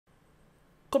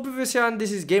Kopi Visian,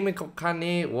 this is Gaming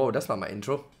Kokane. Whoa, that's not my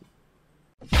intro.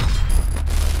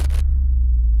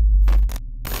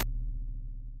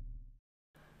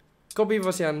 Kopi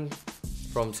Visian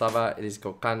from Sabah, it is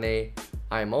Kokane.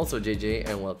 I'm also JJ,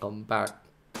 and welcome back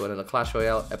to another Clash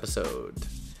Royale episode.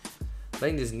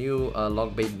 Playing this new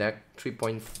log bait deck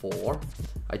 3.4.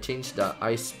 I changed the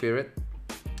Ice Spirit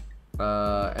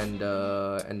and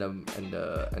the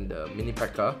mini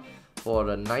P.E.K.K.A for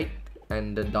the Knight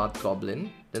and the Dart Goblin.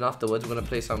 Then afterwards, we're gonna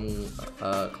play some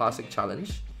classic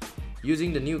challenge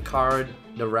using the new card,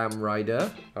 the Ram Rider.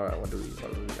 All right, what do we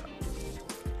got?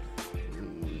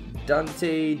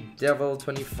 Dante, Devil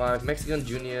 25, Mexican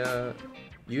Junior,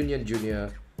 Union Junior.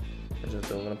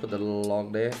 So I'm gonna put the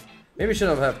log there. Maybe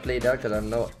shouldn't have played that because I have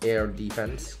no air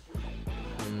defense.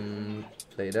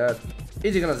 Play that.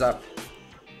 Is he gonna zap?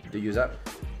 Do you zap?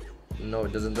 No,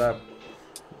 it doesn't zap.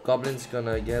 Goblin's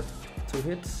gonna get 2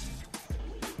 hits.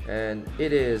 And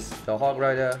it is the Hog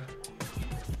Rider.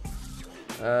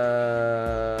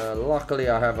 Luckily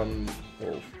I have a...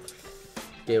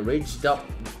 Okay, Raged Up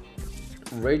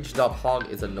Hog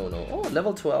is a no-no. Oh,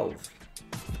 level 12.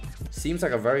 Seems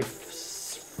like a very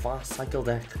fast cycle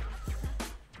deck.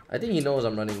 I think he knows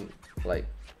I'm running like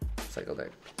cycle deck.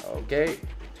 Okay.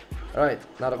 Alright,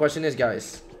 now the question is,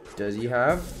 guys, does he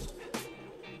have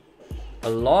a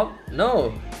log?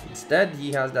 No. Instead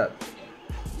he has that.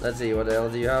 Let's see, what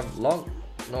else do you have? Log?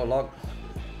 No log.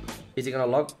 Is he gonna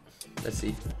log? Let's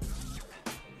see.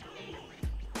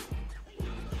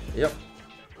 Yep.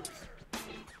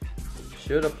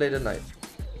 Should have played the Knight.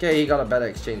 Okay, he got a better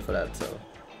exchange for that, so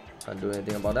can't do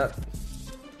anything about that.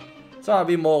 So I'll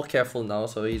be more careful now.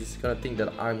 So he's gonna think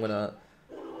that I'm gonna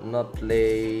not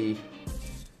play.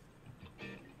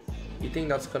 You think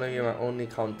that's gonna be my only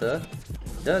counter?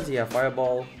 Does he have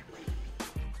Fireball?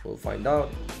 We'll find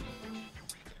out.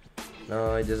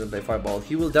 No, he doesn't play Fireball.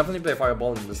 He will definitely play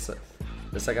Fireball in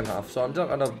the second half. So I'm just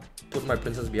gonna put my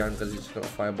Princess behind because he's gonna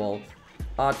Fireball.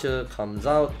 Archer comes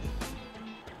out.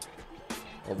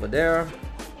 Over there.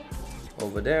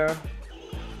 Over there.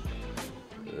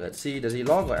 Let's see, does he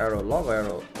log or arrow? Log or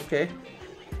arrow? Okay.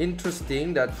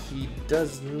 Interesting that he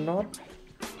does not.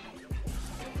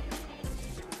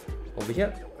 Over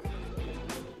here.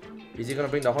 Is he gonna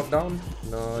bring the Hog down?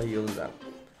 No, he'll zap.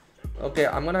 Okay,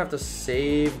 I'm gonna have to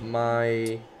save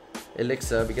my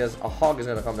elixir because a Hog is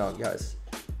gonna come down, guys.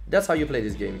 That's how you play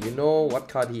this game. You know what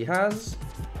card he has,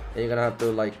 and you're gonna have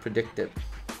to like predict it.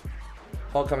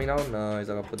 Hog coming down? No, he's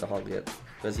not gonna put the Hog yet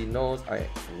because he knows I.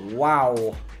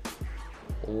 Wow.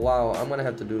 Wow, I'm gonna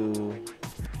have to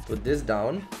put this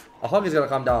down. A Hog is gonna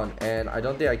come down, and I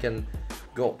don't think I can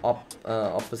go up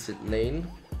opposite lane.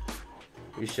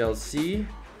 We shall see.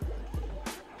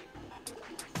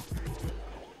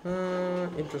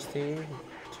 Interesting.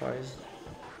 Tries.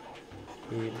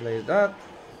 He plays that.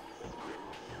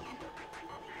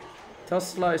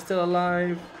 Tesla is still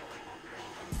alive.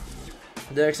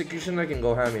 The Executioner can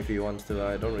go ham if he wants to.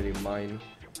 I don't really mind.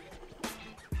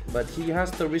 But he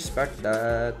has to respect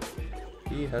that.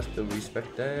 He has to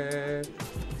respect that.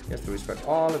 He has to respect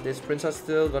all of this. Princess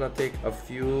still gonna take a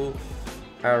few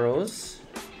arrows.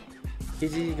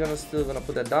 Is he still gonna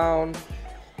put that down?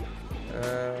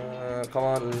 Come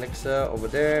on, elixir over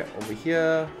there, over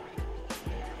here.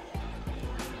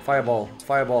 Fireball,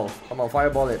 fireball. Come on,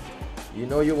 fireball it. You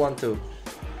know you want to.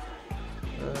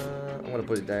 I'm gonna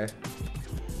put it there.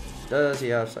 Does he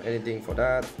have anything for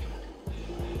that?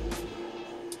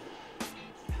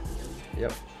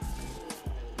 Yep.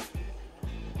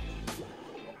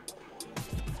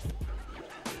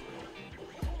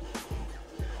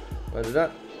 What is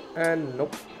that? And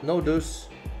nope, no deuce.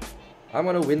 I'm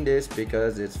gonna win this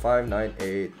because it's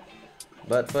 5-9-8.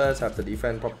 But first, have to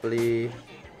defend properly.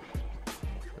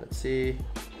 Let's see.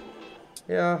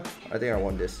 Yeah, I think I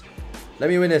won this. Let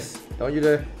me win this. Don't you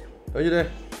dare. Don't you dare.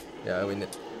 Yeah, I win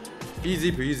it.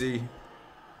 Easy peasy.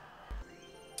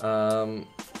 I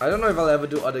don't know if I'll ever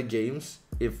do other games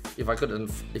if I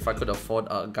could afford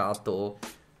a Gato,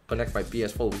 connect my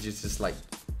PS4, which is just like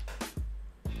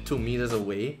 2 meters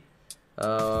away.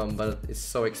 But it's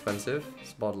so expensive.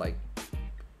 It's about like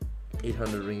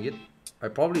 800 ringgit. I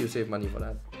probably will save money for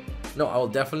that. No, I will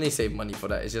definitely save money for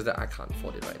that. It's just that I can't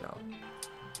afford it right now.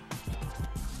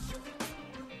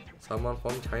 Someone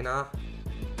from China.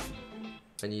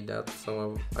 I need that.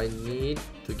 I need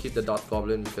to keep the Dot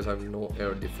Goblin because I have no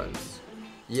air defense.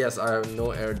 Yes, I have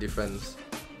no air defense.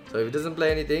 So if it doesn't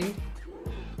play anything,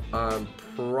 I'm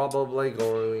probably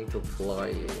going to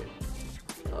play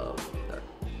that.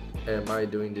 Am I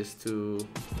doing this too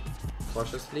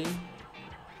cautiously?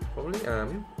 Probably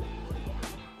am.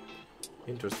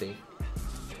 Interesting.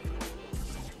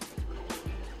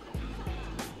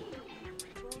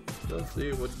 Let's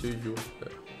see what do you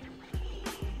have.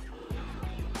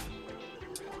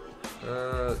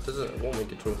 Won't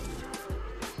make it through.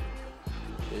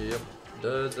 Yep,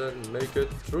 doesn't make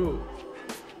it through.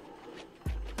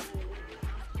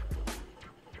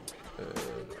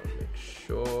 Make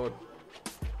sure.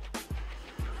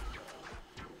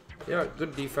 Yeah,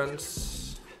 good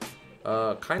defense.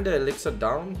 Kinda elixir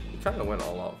down. He kinda went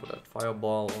all out for that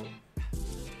fireball.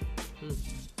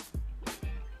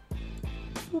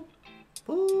 Boop,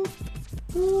 boop,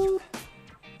 boop,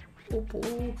 boop,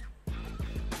 boop.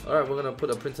 Alright, we're gonna put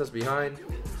a princess behind.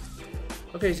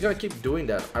 Okay, he's gonna keep doing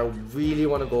that. I really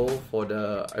wanna go for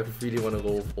the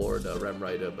Ram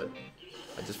Rider, but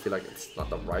I just feel like it's not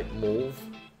the right move.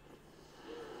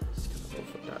 Just gonna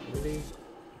go for that really.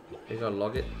 He's gonna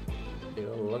log it. He's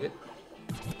gonna log it.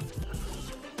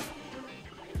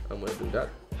 I'm gonna do that.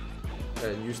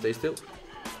 And you stay still.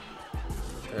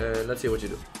 And let's see what you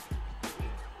do.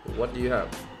 What do you have?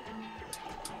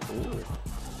 Ooh.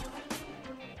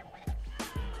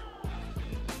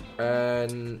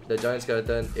 And the giant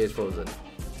skeleton is frozen.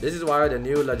 This is why the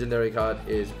new legendary card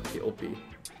is OP.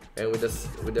 And with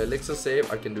the elixir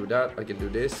save, I can do that. I can do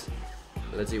this.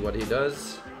 Let's see what he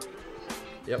does.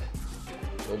 Yep.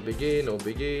 No biggie, no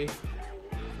biggie.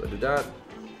 We'll do that.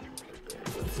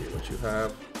 Let's see what you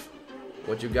have.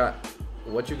 What you got?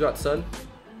 What you got, son?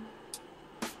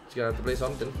 He's gonna have to play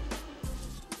something.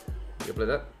 You can play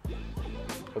that.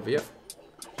 Over here.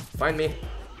 Find me.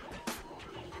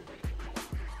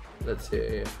 Let's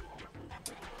see.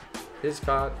 This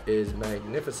card is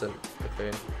magnificent.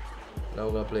 Okay. Now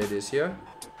we're gonna play this here.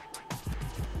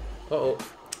 Uh-oh.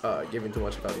 I gave him too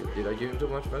much value. Did I give him too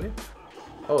much value?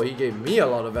 Oh, he gave me a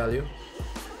lot of value.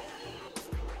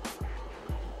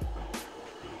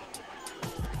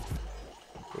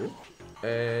 Ooh.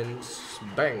 And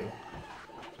bang.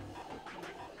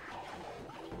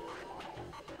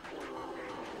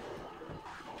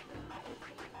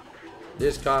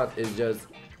 This card is just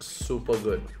super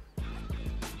good.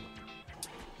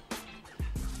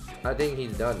 I think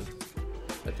he's done.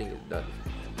 I think he's done.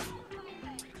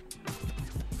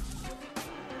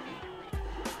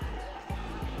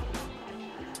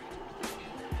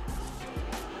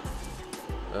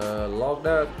 Log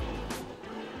that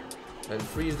and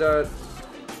freeze that.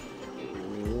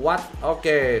 What?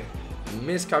 Okay,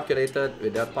 miscalculated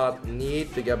with that part.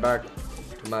 Need to get back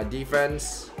to my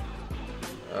defense.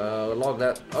 Log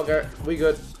that. Okay, we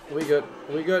good. We good.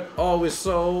 We good. Oh, we're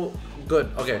so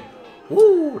good. Okay.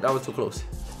 Woo! That was too close.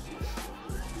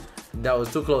 That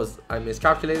was too close. I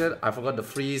miscalculated. I forgot the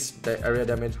freeze. The area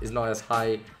damage is not as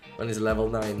high when it's level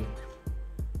 9.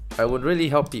 I would really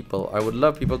help people. I would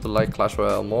love people to like Clash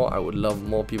Royale more. I would love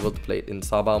more people to play it in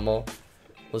Sabah more.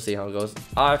 We'll see how it goes.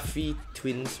 RFE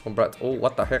twins from Brad. Oh,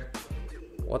 what the heck?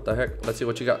 What the heck? Let's see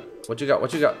what you got. What you got?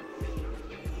 What you got?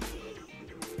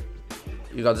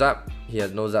 You got zap? He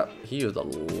has no zap. He used a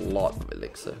lot of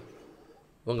elixir.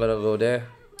 I'm gonna go there.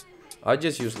 I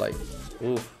just used like,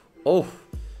 oof. Oh,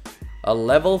 a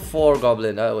level 4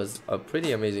 goblin. That was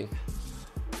pretty amazing.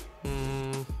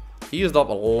 He used up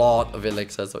a lot of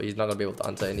elixir, so he's not gonna be able to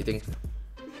answer anything.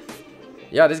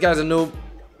 Yeah, this guy's a noob.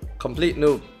 Complete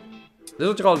noob. This is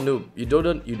what you call a noob. You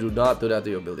do not do that to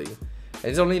your building. And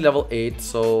it's only level 8,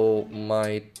 so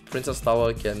my Princess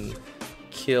Tower can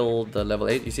kill the level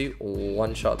 8. You see,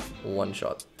 one shot.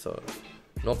 So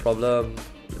no problem.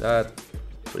 Do that.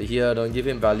 Put it here. Don't give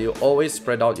him value. Always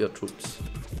spread out your troops.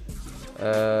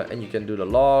 And you can do the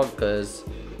log because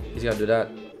he's gonna do that.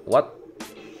 What?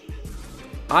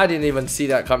 I didn't even see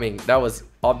that coming. That was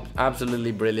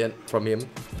absolutely brilliant from him.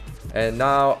 And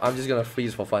now I'm just gonna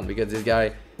freeze for fun because this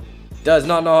guy does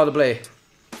not know how to play.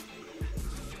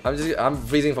 I'm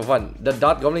freezing for fun. The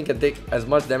Dart Goblin can take as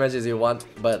much damage as you want,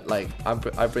 but like I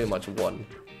pretty much won.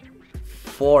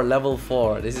 Level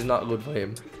 4. This is not good for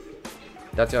him.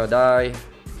 That's gonna die.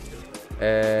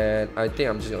 And I think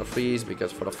I'm just gonna freeze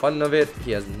because for the fun of it,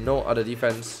 he has no other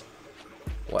defense.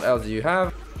 What else do you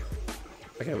have?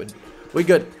 Okay, we're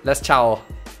good. Let's chow.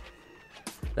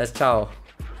 Let's chow.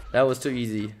 That was too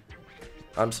easy.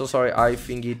 I'm so sorry,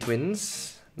 iFingy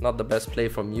twins. Not the best play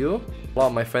from you. A lot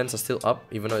of my friends are still up,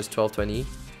 even though it's 12:20.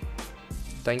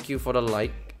 Thank you for the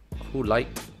like. Who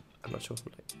liked? I'm not sure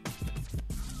who liked.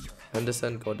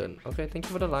 Henderson Gordon. Okay, thank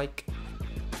you for the like.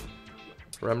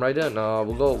 Ram Rider? No,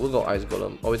 we'll go Ice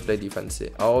Golem. Always play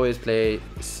defensive. I always play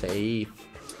safe.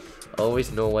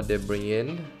 Always know what they bring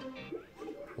in.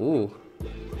 Ooh.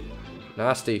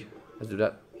 Nasty. Let's do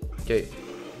that. Okay.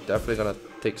 Definitely gonna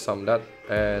take some of that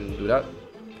and do that.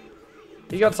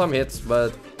 He got some hits,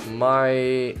 but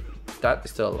my dad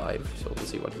is still alive, so we'll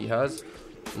see what he has.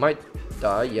 Might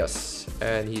die, yes.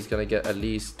 And he's gonna get at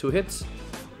least 2 hits.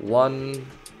 1.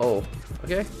 Oh,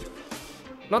 okay.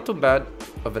 Not too bad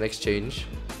of an exchange.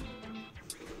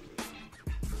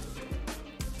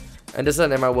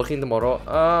 Anderson, am I working tomorrow?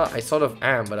 I sort of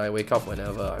am, but I wake up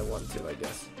whenever I want to, I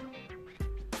guess.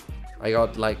 I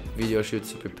got like video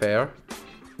shoots to prepare.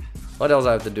 What else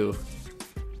I have to do?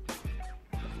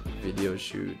 Video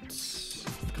shoots,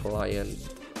 client.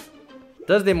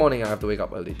 Thursday morning I have to wake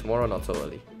up early. Tomorrow not so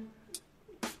early.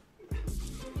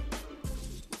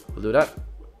 We'll do that.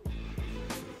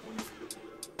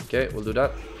 Okay, we'll do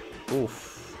that.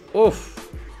 Oof.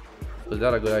 Oof. Was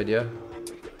that a good idea?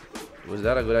 Was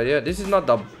that a good idea? This is not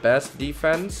the best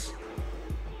defense.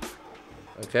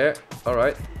 Okay.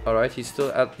 Alright. Alright. He's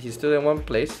still in one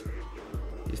place.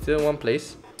 He's still in one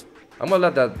place. I'm gonna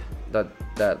let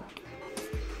that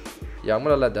yeah, I'm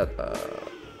gonna let that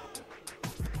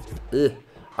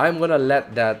I'm gonna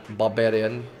let that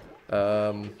barbarian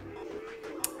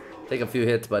take a few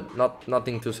hits, but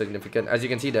nothing too significant. As you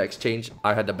can see, the exchange,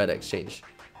 I had the better exchange.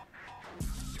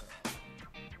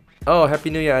 Oh, Happy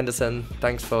New Year, Anderson.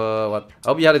 Thanks for what? I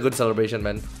hope you had a good celebration,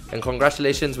 man. And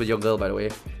congratulations with your girl, by the way.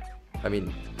 I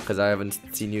mean, because I haven't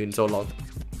seen you in so long.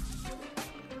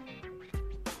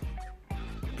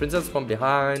 Princess from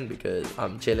behind, because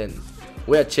I'm chilling.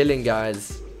 We're chilling,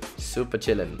 guys. Super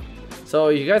chilling. So,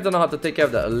 you guys don't know how to take care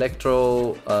of the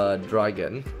Electro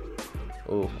Dragon.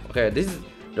 Oh, okay. This is...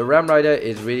 The Ram Rider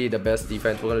is really the best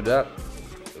defense. We're gonna do that.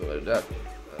 We're gonna do that.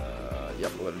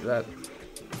 Yep, we're gonna do that.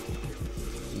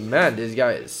 Man, this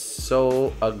guy is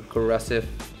so aggressive.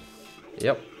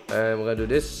 Yep. And we're gonna do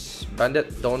this.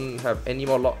 Bandit don't have any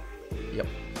more lock. Yep.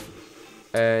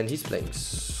 And he's playing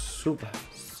super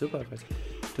aggressive.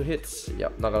 2 hits.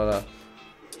 Yep, not gonna.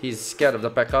 He's scared of the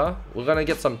P.E.K.K.A. We're gonna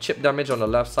get some chip damage on the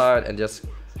left side and just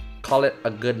call it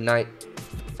a good night.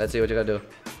 Let's see what you're gonna do.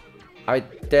 I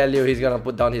tell you, he's gonna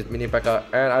put down his mini P.E.K.K.A.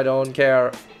 and I don't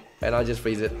care. And I'll just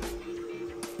freeze it.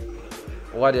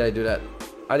 Why did I do that?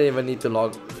 I didn't even need to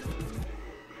log.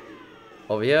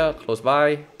 Over here, close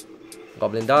by.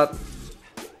 Goblin Dart.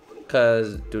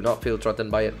 Because do not feel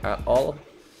threatened by it at all.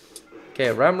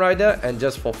 Okay, Ram Rider, and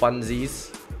just for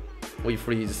funsies, we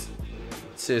freeze.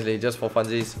 Seriously, just for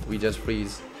funsies, we just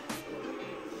freeze.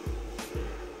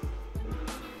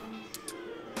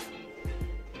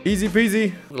 Easy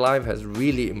peasy. Live has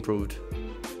really improved.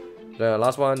 The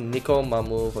last one, Nico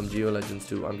Mamu from Geo Legends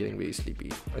 2. I'm getting really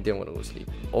sleepy. I didn't want to go sleep.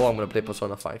 Or I'm going to play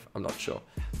Persona 5. I'm not sure.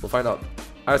 We'll find out.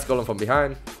 Ice Golem from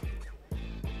behind.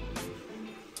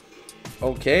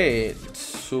 Okay.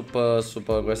 Super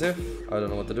aggressive. I don't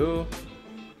know what to do.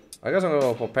 I guess I'm going to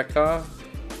go for P.E.K.K.A.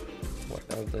 What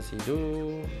else does he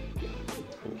do?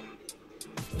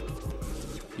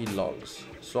 He logs.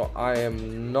 So I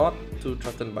am not too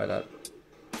threatened by that.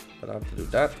 But I have to do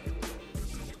that.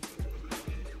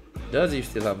 Does he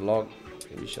still have log?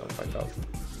 We shall find out.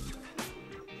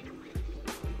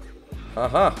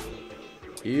 Haha!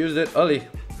 He used it early.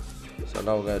 So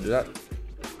now we're gonna do that.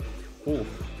 Ooh.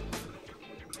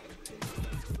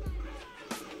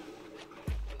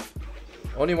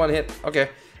 Only 1 hit. Okay.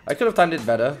 I could have timed it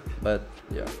better, but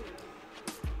yeah.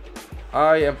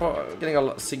 I am getting a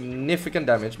lot significant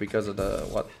damage because of the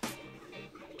what?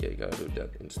 Okay, gotta do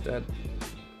that instead.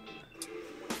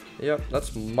 Yep,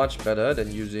 that's much better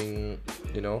than using,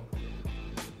 you know.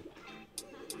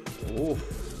 Ooh.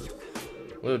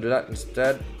 We'll do that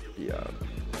instead. Yeah,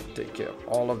 I'll take care of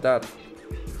all of that.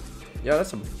 Yeah,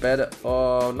 that's a better,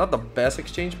 not the best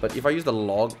exchange, but if I use the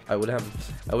log, I would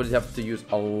have to use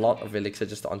a lot of elixir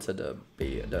just to answer the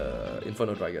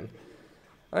Inferno Dragon.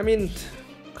 I mean,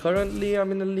 currently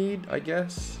I'm in the lead, I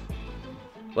guess,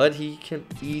 but he can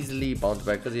easily bounce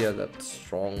back because he has that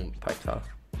strong P.E.K.K.A.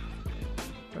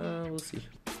 We'll see.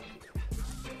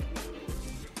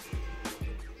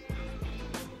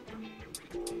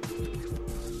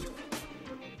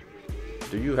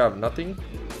 Do you have nothing?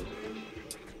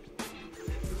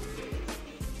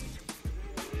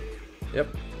 Yep,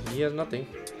 he has nothing.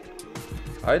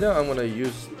 Either I'm gonna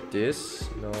use this.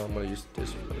 No, I'm gonna use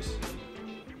this first.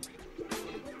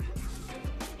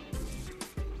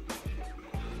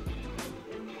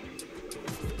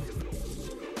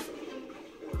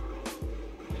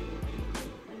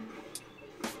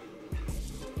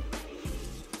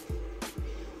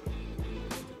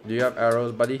 Do you have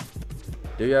arrows, buddy?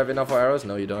 Do you have enough for arrows?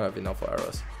 No, you don't have enough for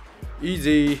arrows.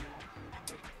 Easy.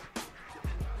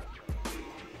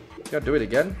 You gotta do it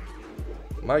again?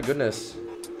 My goodness.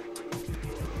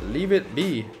 Leave it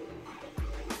be.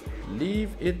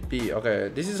 Leave it be. Okay,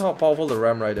 this is how powerful the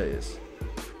Ram Rider is.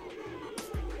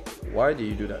 Why do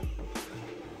you do that?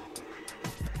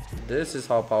 This is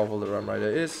how powerful the Ram Rider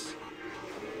is.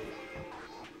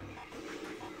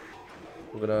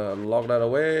 We're gonna lock that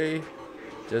away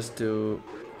just to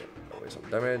away some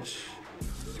damage.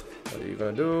 What are you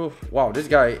gonna do? Wow, this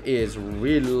guy is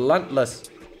relentless.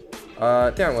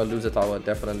 I think I'm gonna lose the tower,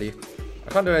 definitely. I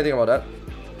can't do anything about that.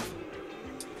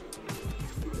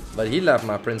 But he left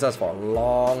my princess for a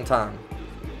long time.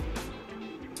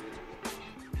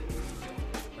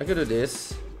 I could do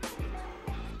this.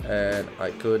 And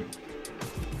I could...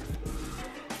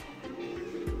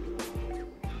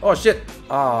 Oh shit!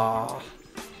 Ah,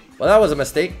 well, that was a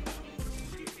mistake.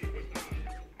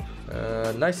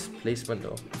 Nice placement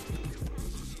though.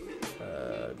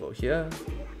 Go here.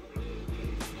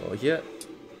 Go here.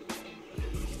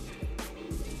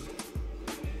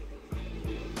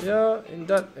 Yeah, in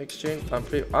that exchange,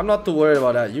 I'm not too worried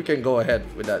about that. You can go ahead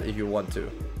with that if you want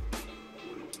to.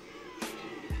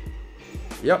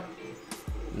 Yep.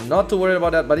 Not too worried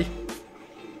about that, buddy.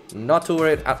 Not too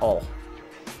worried at all.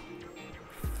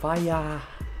 Fire.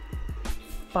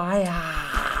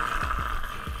 Fire.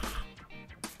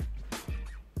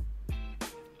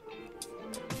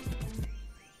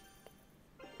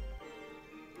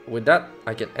 With that,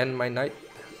 I can end my night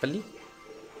happily.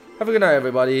 Have a good night,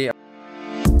 everybody.